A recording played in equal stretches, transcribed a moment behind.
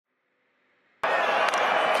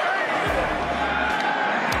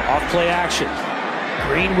Off play action.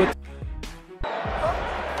 Green with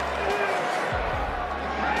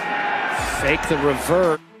fake the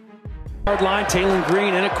revert. Hard line, Taylor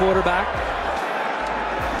Green in a quarterback.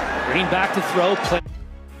 Green back to throw. Play.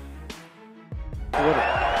 Quarter.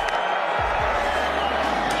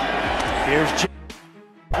 Here's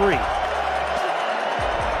three.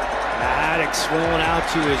 Maddox rolling out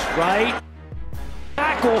to his right.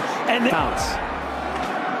 Tackle and then bounce.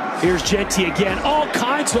 Here's Genty again. All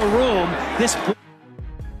kinds of room. This comes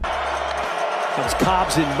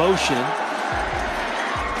Cobbs in motion.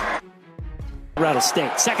 Colorado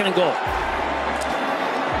State. Second and goal.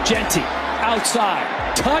 Genty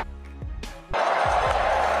outside. Tuck.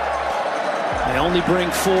 They only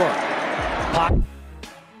bring 4. Pop.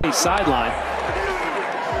 Sideline.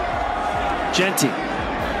 Genty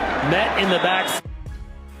met in the back.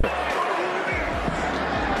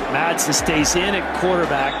 Madsen stays in at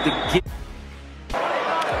quarterback.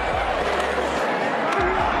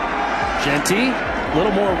 Genty, a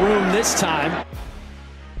little more room this time.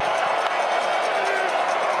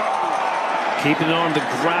 Keeping it on the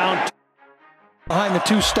ground. Behind the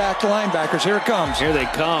 2 stacked linebackers. Here it comes. Here they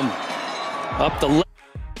come. Up the left.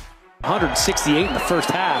 168 in the first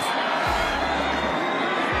half.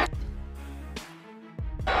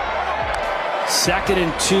 Second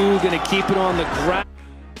and 2, going to keep it on the ground.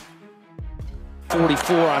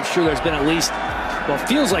 44, I'm sure there's been at least, well, it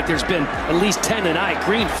feels like there's been at least 10 tonight.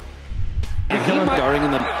 Green darting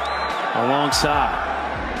in the alongside.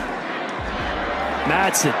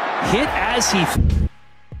 Madsen hit as he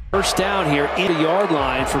first down here in the yard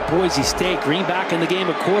line for Boise State. Green back in the game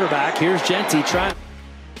at quarterback. Here's Genty trying.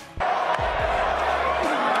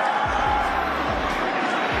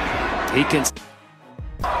 He can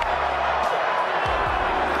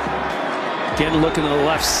again looking to the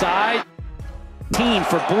left side. Team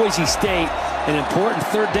for Boise State. An important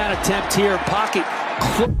third down attempt here. Pocket.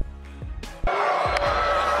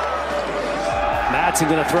 Madsen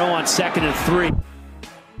going to throw on second and 3.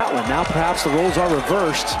 That one. Now perhaps the roles are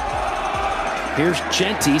reversed. Here's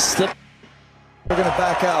Genty. Slip. They're going to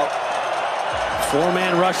back out.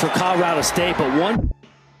 4-man rush for Colorado State, but one.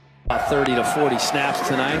 30 to 40 snaps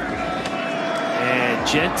tonight. And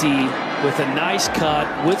Genty with a nice cut,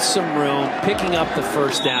 with some room, picking up the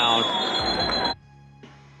first down.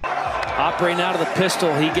 Operating out of the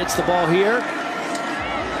pistol, he gets the ball here.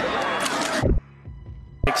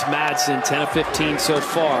 Takes Madsen, 10 of 15 so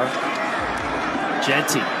far.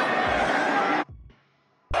 Genty.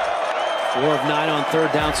 4 of 9 on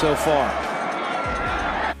third down so far.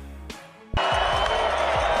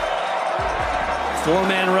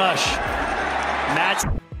 4-man rush.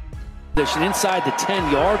 Madsen inside the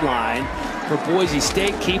 10-yard line for Boise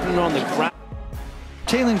State, keeping it on the ground.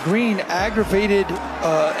 Taylor Green aggravated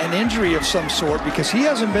an injury of some sort because he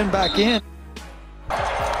hasn't been back in.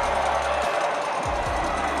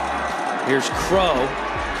 Here's Crow.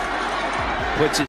 Puts it